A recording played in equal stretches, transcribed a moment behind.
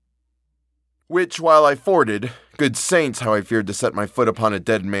which, while I forded, good saints, how I feared to set my foot upon a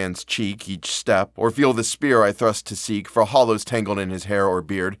dead man's cheek each step, or feel the spear I thrust to seek for hollows tangled in his hair or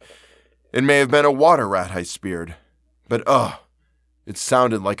beard. It may have been a water rat I speared, but it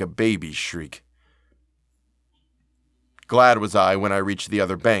sounded like a baby's shriek. Glad was I when I reached the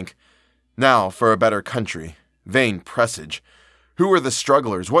other bank. Now for a better country. Vain presage. Who were the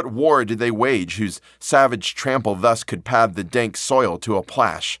strugglers? What war did they wage, whose savage trample thus could pad the dank soil to a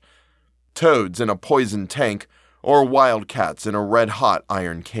plash? Toads in a poisoned tank, or wildcats in a red-hot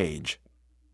iron cage.